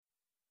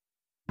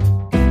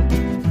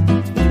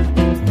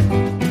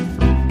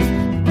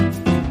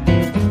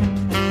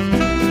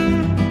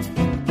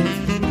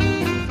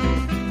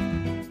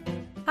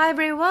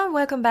everyone,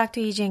 welcome back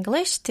to Easy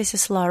English. This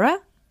is Laura.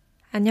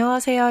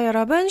 안녕하세요,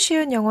 여러분.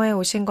 쉬운 영어에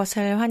오신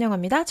것을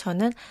환영합니다.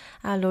 저는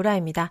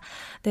로라입니다.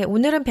 네,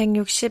 오늘은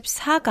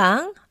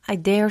 164강 I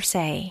dare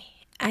say,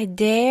 I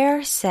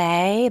dare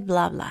say,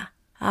 blah blah.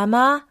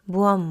 아마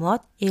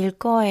무엇일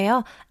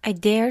거예요. I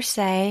dare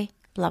say,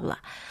 blah blah.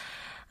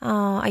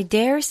 I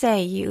dare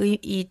say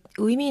이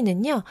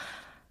의미는요.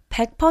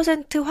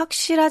 100%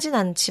 확실하진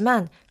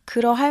않지만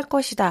그러할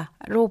것이다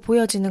로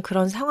보여지는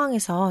그런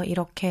상황에서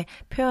이렇게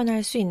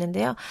표현할 수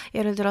있는데요.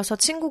 예를 들어서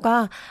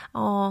친구가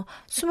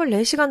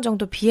 24시간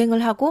정도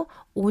비행을 하고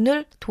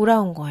오늘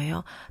돌아온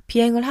거예요.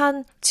 비행을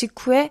한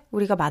직후에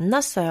우리가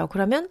만났어요.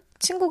 그러면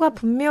친구가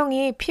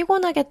분명히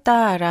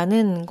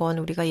피곤하겠다라는 건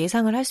우리가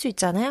예상을 할 수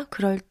있잖아요.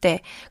 그럴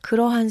때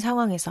그러한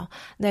상황에서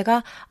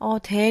내가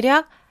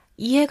대략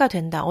이해가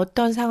된다.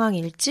 어떤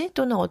상황일지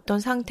또는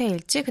어떤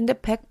상태일지 근데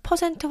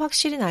 100%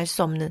 확실히 알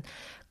수 없는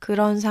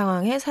그런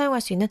상황에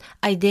사용할 수 있는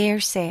I dare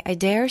say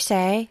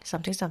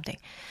something something.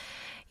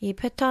 이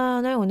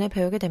패턴을 오늘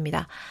배우게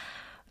됩니다.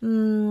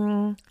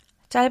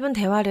 짧은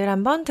대화를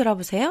한번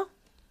들어보세요.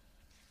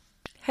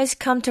 Has he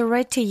come to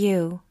read to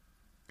you?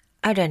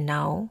 I don't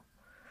know.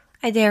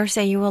 I dare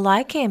say you will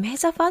like him.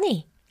 He's so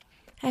funny.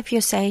 If you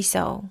say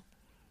so.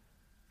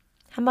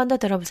 한 번 더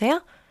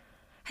들어보세요.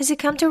 Has he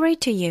come to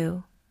read to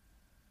you?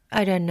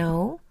 I don't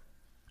know.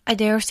 I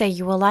dare say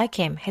you will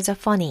like him. He's so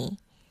funny.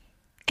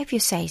 If you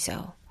say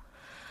so.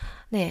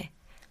 네,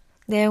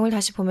 내용을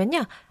다시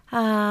보면요.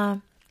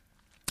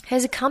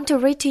 Has come to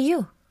read to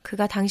you.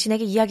 그가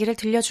당신에게 이야기를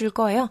들려줄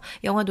거예요.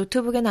 영화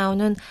노트북에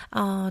나오는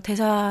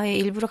대사의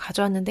일부를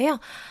가져왔는데요.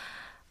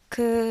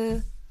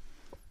 그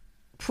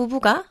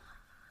부부가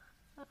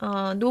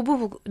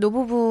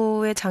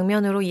노부부의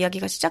장면으로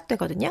이야기가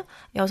시작되거든요.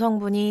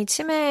 여성분이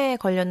치매에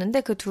걸렸는데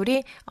그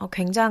둘이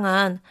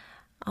굉장한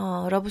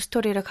러브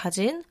스토리를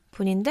가진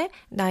분인데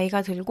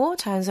나이가 들고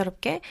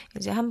자연스럽게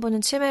이제 한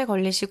분은 치매에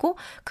걸리시고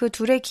그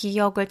둘의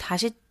기억을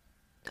다시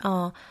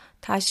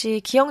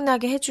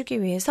기억나게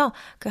해주기 위해서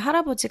그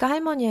할아버지가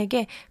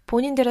할머니에게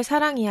본인들의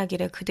사랑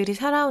이야기를 그들이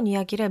살아온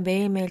이야기를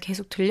매일매일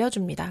계속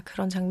들려줍니다.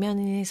 그런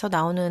장면에서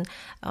나오는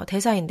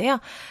대사인데요.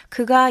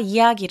 그가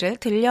이야기를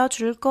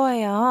들려줄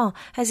거예요.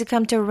 Has he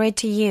come to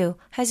read to you?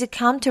 Has he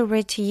come to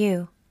read to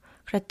you?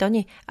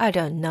 그랬더니 I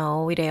don't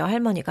know 이래요.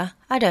 할머니가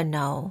I don't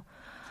know.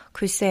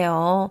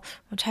 글쎄요.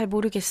 잘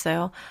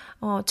모르겠어요.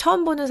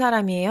 처음 보는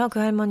사람이에요. 그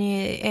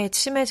할머니의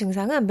치매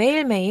증상은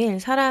매일매일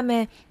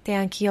사람에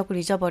대한 기억을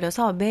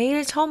잊어버려서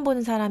매일 처음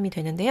보는 사람이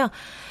되는데요.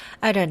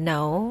 I don't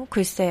know.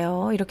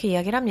 글쎄요. 이렇게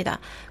이야기를 합니다.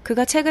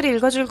 그가 책을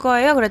읽어줄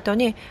거예요.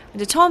 그랬더니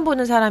이제 처음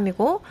보는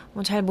사람이고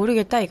잘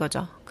모르겠다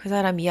이거죠. 그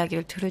사람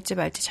이야기를 들을지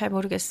말지 잘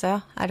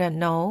모르겠어요. I don't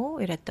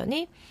know.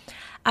 이랬더니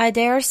I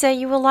dare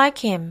say you will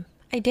like him.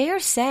 I dare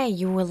say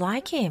you will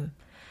like him.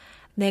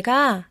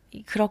 내가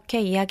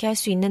그렇게 이야기할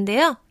수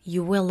있는데요.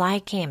 You will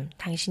like him.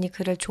 당신이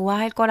그를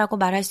좋아할 거라고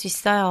말할 수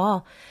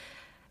있어요.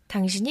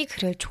 당신이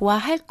그를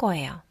좋아할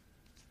거예요.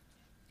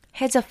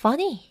 He's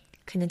funny.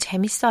 그는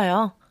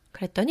재밌어요.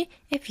 그랬더니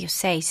If you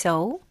say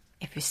so.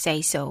 If you say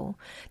so.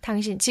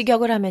 당신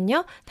직역을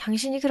하면요.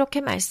 당신이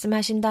그렇게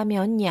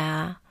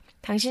말씀하신다면야.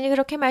 당신이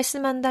그렇게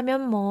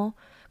말씀한다면 뭐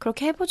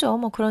그렇게 해보죠.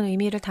 뭐 그런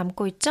의미를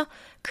담고 있죠.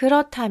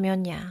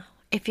 그렇다면야.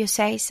 If you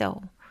say so.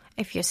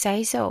 If you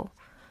say so.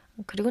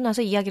 그리고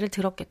나서 이야기를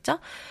들었겠죠?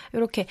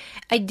 이렇게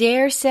I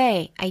dare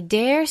say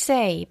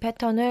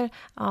패턴을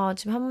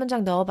지금 한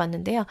문장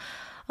넣어봤는데요.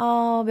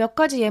 몇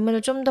가지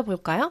예문을 좀 더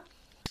볼까요?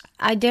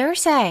 I dare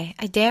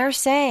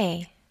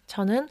say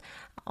저는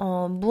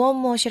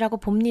무엇이라고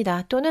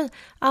봅니다. 또는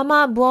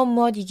아마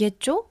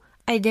무엇이겠죠?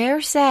 I dare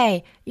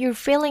say you're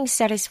feeling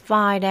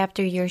satisfied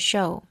after your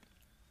show.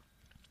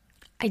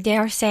 I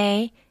dare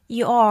say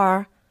you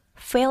are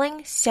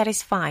feeling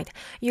satisfied.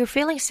 You're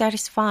feeling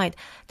satisfied.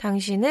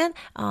 당신은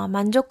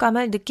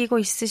만족감을 느끼고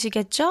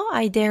있으시겠죠?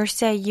 I dare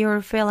say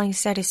you're feeling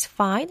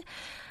satisfied.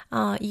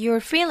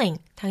 You're feeling.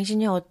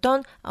 당신이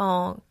어떤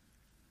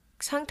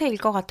상태일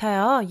것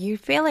같아요.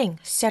 You're feeling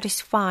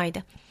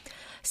satisfied.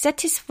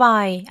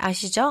 satisfy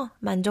아시죠?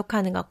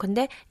 만족하는 것.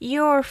 근데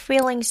you're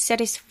feeling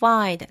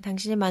satisfied.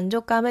 당신이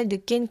만족감을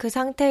느낀 그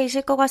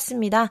상태이실 것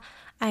같습니다.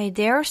 I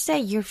dare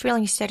say you're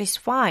feeling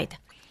satisfied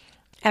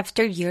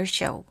after your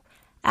show.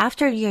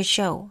 After your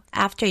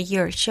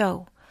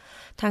show.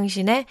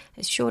 당신의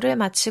쇼를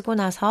마치고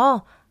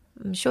나서,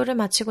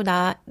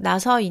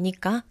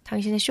 나서이니까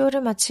당신의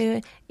쇼를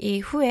마친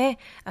이후에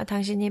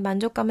당신이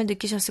만족감을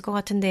느끼셨을 것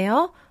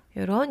같은데요.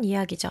 이런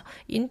이야기죠.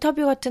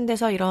 인터뷰 같은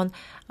데서 이런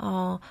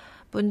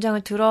문장을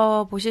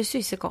들어보실 수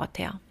있을 것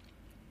같아요.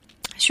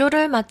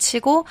 쇼를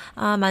마치고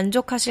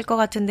만족하실 것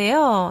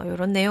같은데요.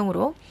 이런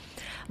내용으로.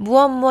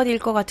 무엇일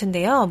것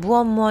같은데요.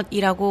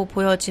 무엇이라고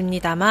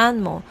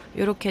보여집니다만 뭐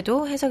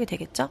이렇게도 해석이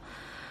되겠죠.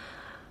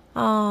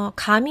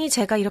 감히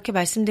제가 이렇게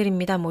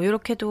말씀드립니다. 뭐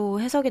이렇게도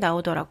해석이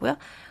나오더라고요.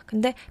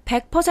 근데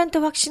 100%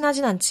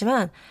 확신하진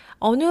않지만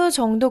어느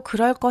정도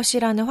그럴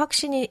것이라는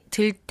확신이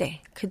들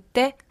때,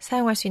 그때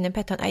사용할 수 있는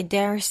패턴. I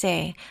dare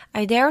say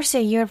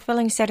you're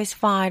feeling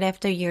satisfied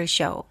after your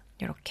show.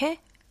 이렇게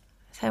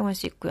사용할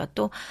수 있고요.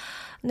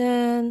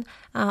 또는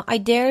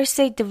I dare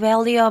say the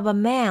value of a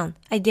man.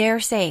 I dare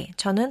say.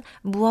 저는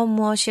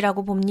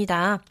무엇이라고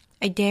봅니다.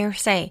 I dare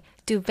say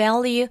the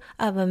value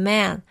of a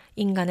man.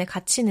 인간의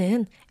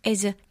가치는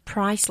is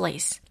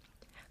priceless.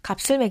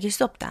 값을 매길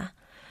수 없다.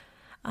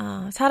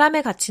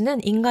 사람의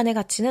가치는, 인간의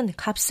가치는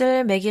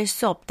값을 매길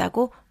수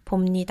없다고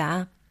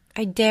봅니다.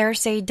 I dare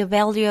say the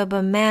value of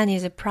a man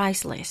is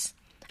priceless.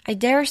 I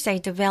dare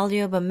say the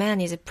value of a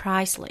man is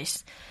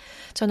priceless.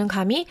 저는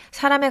감히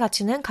사람의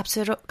가치는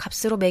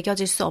값으로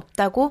매겨질 수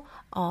없다고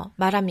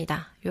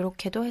말합니다.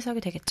 이렇게도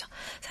해석이 되겠죠.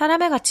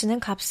 사람의 가치는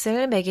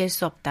값을 매길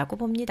수 없다고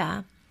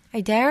봅니다.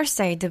 I dare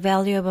say the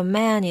value of a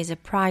man is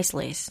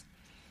priceless.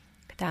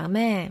 그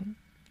다음에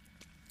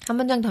한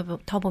문장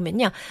더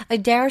보면요.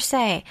 I dare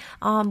say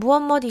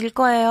무엇일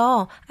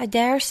거예요. I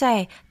dare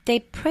say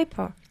they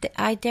prefer.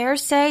 I dare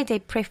say they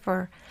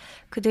prefer.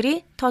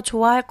 그들이 더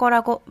좋아할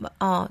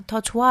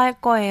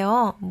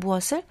거예요.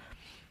 무엇을?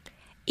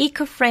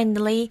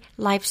 Eco-friendly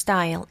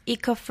lifestyle.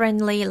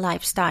 Eco-friendly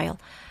lifestyle.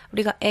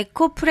 우리가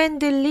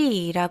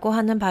eco-friendly라고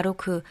하는 바로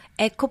그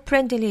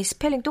eco-friendly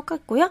스펠링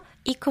똑같고요.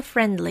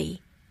 eco-friendly.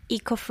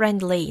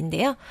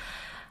 eco-friendly인데요.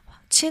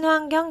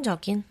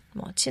 친환경적인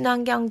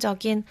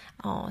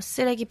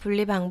쓰레기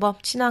분리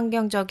방법,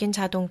 친환경적인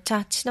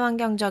자동차,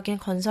 친환경적인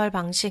건설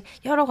방식,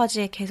 여러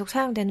가지에 계속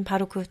사용되는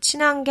바로 그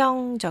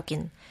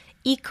친환경적인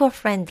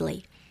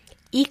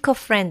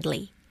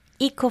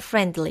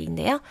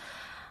eco-friendly인데요.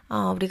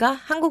 우리가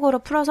한국어로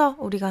풀어서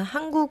우리가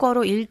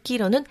한국어로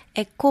읽기로는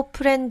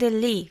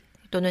eco-friendly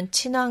또는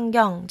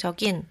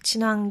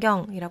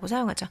친환경이라고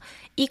사용하죠.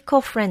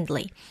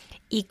 eco-friendly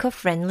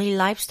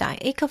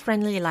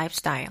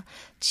lifestyle.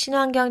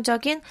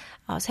 친환경적인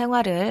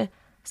생활을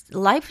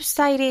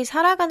라이프스타일이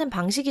살아가는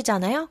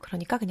방식이잖아요.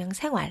 그러니까 그냥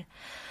생활.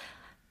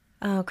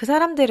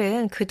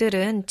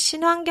 그들은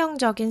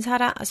친환경적인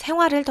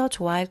생활을 더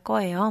좋아할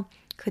거예요.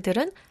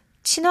 그들은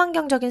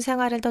친환경적인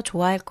생활을 더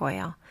좋아할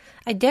거예요.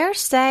 I dare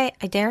say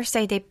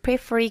they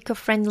prefer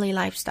eco-friendly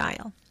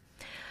lifestyle.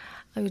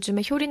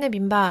 요즘에 효리네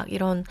민박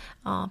이런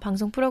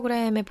방송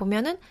프로그램에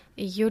보면은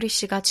이효리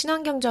씨가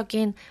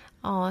친환경적인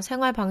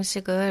생활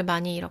방식을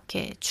많이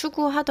이렇게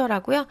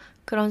추구하더라고요.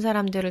 그런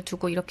사람들을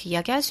두고 이렇게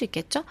이야기할 수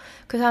있겠죠?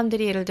 그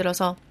사람들이 예를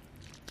들어서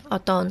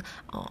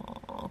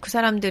그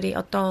사람들에게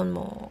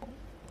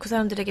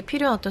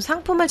필요한 어떤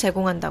상품을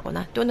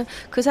제공한다거나 또는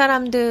그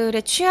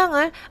사람들의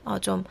취향을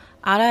좀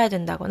알아야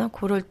된다거나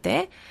그럴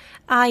때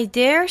I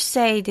dare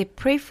say they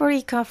prefer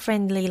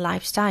eco-friendly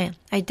lifestyle.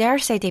 I dare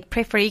say they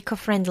prefer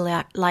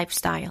eco-friendly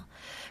lifestyle.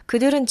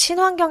 그들은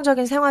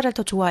친환경적인 생활을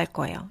더 좋아할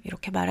거예요.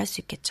 이렇게 말할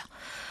수 있겠죠.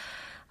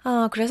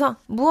 그래서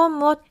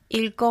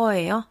무엇일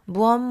거예요.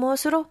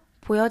 무엇으로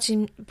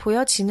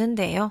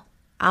보여지는데요.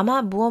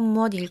 아마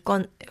무엇일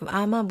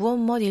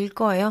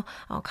거예요.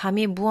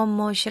 감히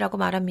무엇이라고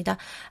말합니다.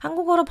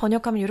 한국어로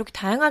번역하면 이렇게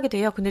다양하게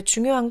돼요. 근데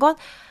중요한 건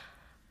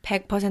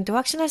 100%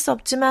 확신할 수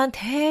없지만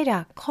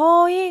대략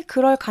거의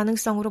그럴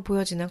가능성으로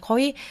보여지는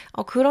거의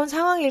그런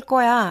상황일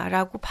거야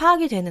라고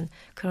파악이 되는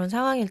그런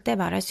상황일 때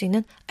말할 수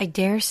있는 I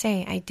dare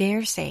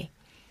say.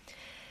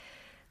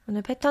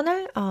 오늘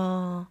패턴을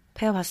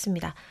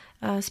배워봤습니다.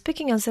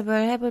 스피킹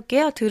연습을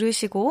해볼게요.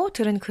 들으시고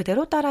들은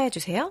그대로 따라해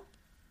주세요.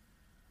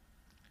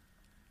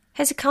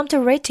 Has it come to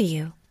read to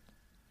you?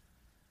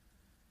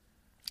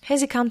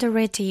 Has it come to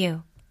read to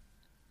you?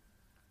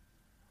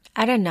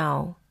 I don't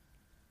know.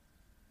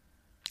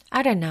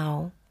 I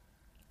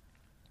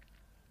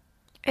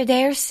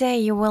dare say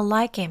you will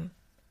like him.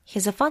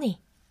 He's funny.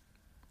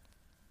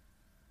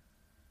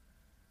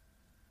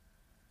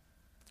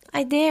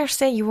 I dare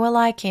say you will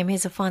like him.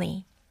 He's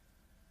funny.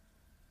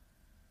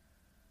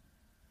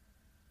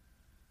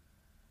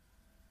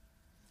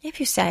 If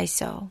you say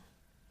so.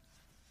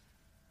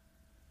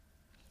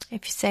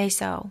 If you say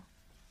so.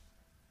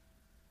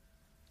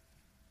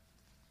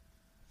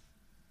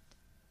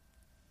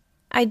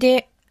 I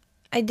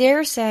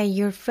dare say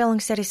you're feeling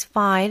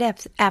satisfied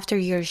after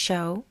your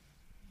show.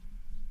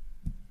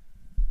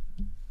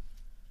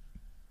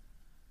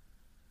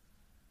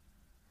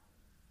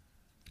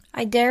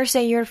 I dare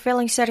say you're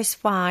feeling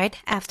satisfied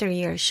after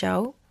your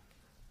show.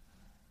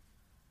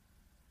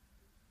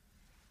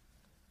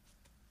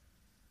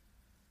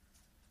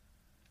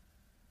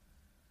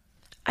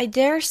 I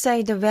dare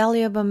say the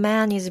value of a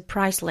man is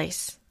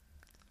priceless.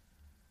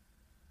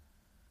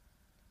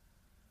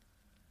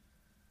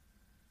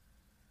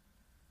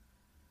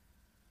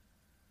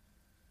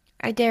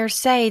 I dare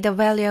say the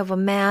value of a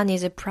man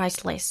is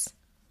priceless.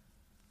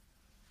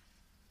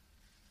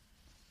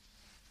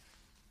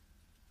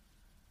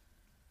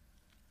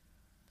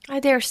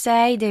 I dare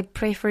say they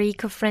prefer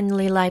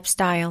eco-friendly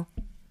lifestyle.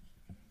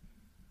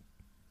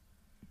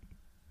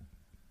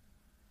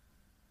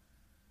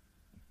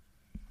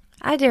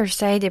 I dare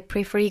say they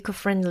prefer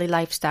eco-friendly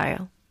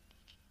lifestyle.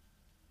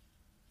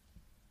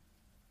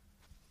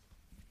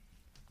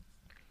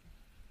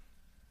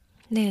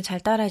 네, 잘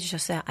따라해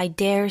주셨어요. I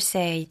dare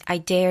say.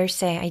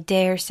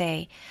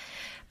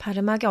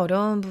 발음하기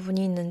어려운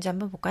부분이 있는지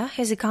한번 볼까요?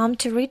 Has it come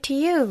to read to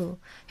you?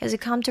 Has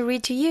it come to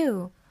read to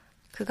you?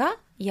 그가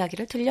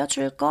이야기를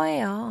들려줄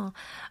거예요.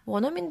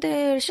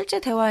 원어민들 실제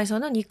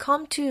대화에서는 이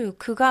come to,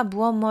 그가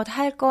무엇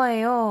할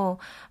거예요.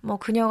 뭐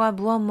그녀가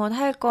무엇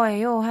할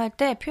거예요 할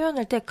때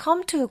표현할 때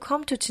come to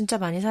진짜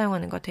많이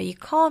사용하는 것 같아요. 이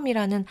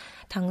come이라는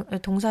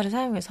동사를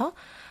사용해서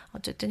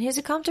어쨌든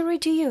he's come to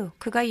read to you.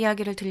 그가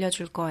이야기를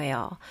들려줄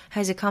거예요.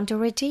 Has come to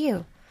read to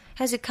you.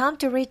 Has come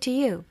to read to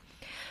you.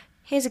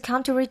 He's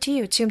come to read to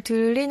you. 지금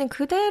들리는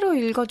그대로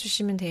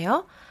읽어주시면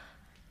돼요.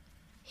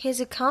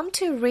 He's come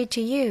to read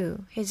to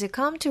you. He's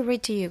come to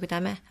read to you. 그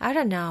다음에 I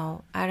don't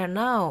know. I don't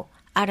know.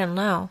 I don't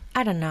know.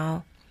 I don't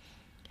know.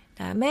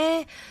 그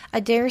다음에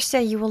I dare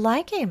say you will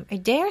like him. I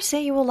dare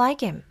say you will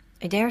like him.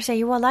 I dare say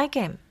you will like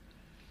him.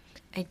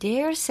 I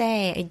dare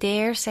say. I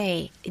dare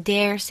say. I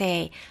dare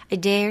say. I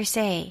dare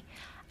say.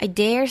 I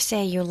dare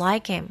say you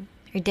like him.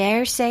 I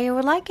dare say you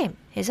will like him.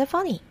 He's a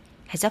funny.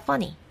 He's a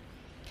funny.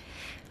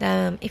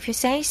 If you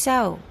say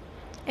so.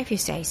 If you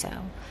say so.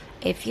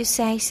 If you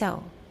say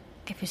so.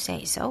 If you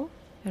say so.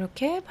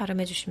 이렇게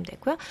발음해 주시면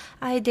되고요.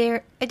 I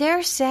dare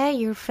say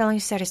you're feeling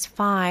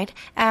satisfied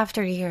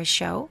after your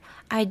show.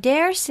 I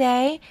dare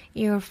say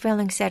you're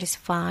feeling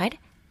satisfied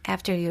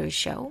after your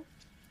show.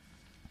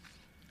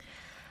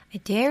 I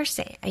dare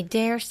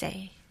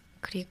say.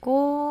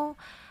 그리고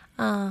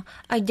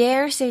I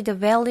dare say the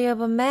value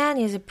of a man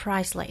is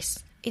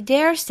priceless. I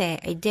dare say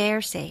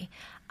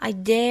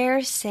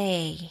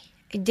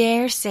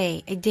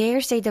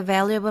the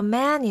value of a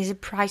man is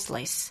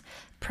priceless.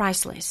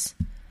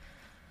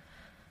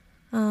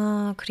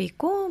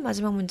 그리고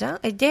마지막 문장.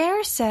 I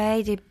dare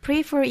say they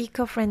prefer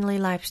eco-friendly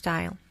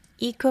lifestyle.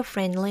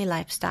 Eco-friendly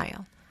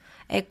lifestyle.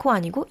 에코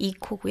아니고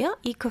eco고요.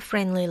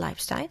 Eco-friendly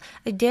lifestyle.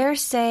 I dare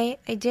say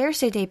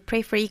they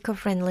prefer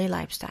eco-friendly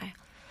lifestyle.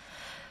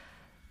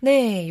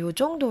 네, 요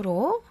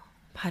정도로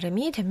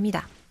발음이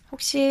됩니다.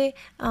 혹시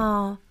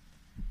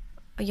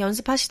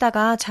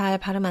연습하시다가 잘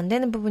발음 안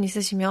되는 부분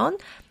있으시면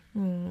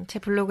제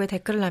블로그에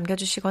댓글을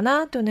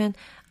남겨주시거나 또는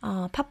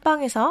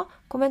팟빵에서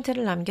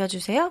코멘트를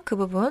남겨주세요. 그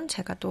부분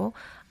제가 또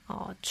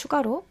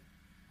추가로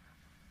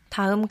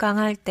다음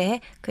강할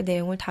때 그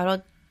내용을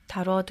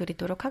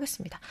다뤄드리도록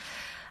하겠습니다.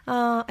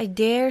 I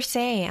dare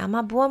say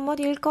아마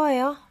무엇일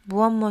거예요.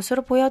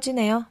 무엇으로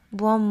보여지네요.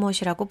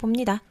 무엇이라고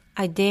봅니다.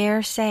 I dare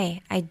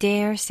say.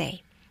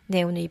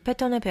 네, 오늘 이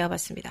패턴을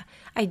배워봤습니다.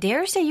 I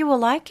dare say you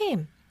will like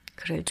him.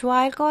 그를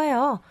좋아할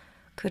거예요.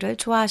 그를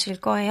좋아하실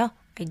거예요.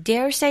 I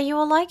dare say you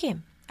will like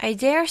him. I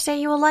dare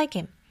say you will like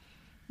him.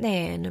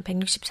 네, 오늘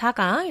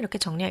 164강 이렇게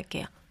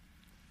정리할게요.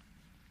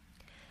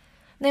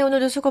 네,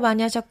 오늘도 수고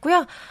많이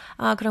하셨고요.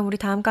 그럼 우리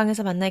다음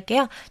강에서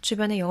만날게요.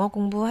 주변에 영어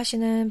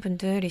공부하시는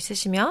분들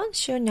있으시면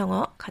쉬운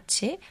영어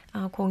같이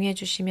공유해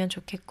주시면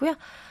좋겠고요.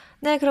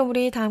 네, 그럼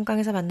우리 다음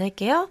강에서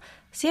만날게요.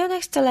 See you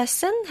next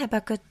lesson. Have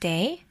a good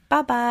day.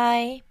 Bye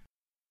bye.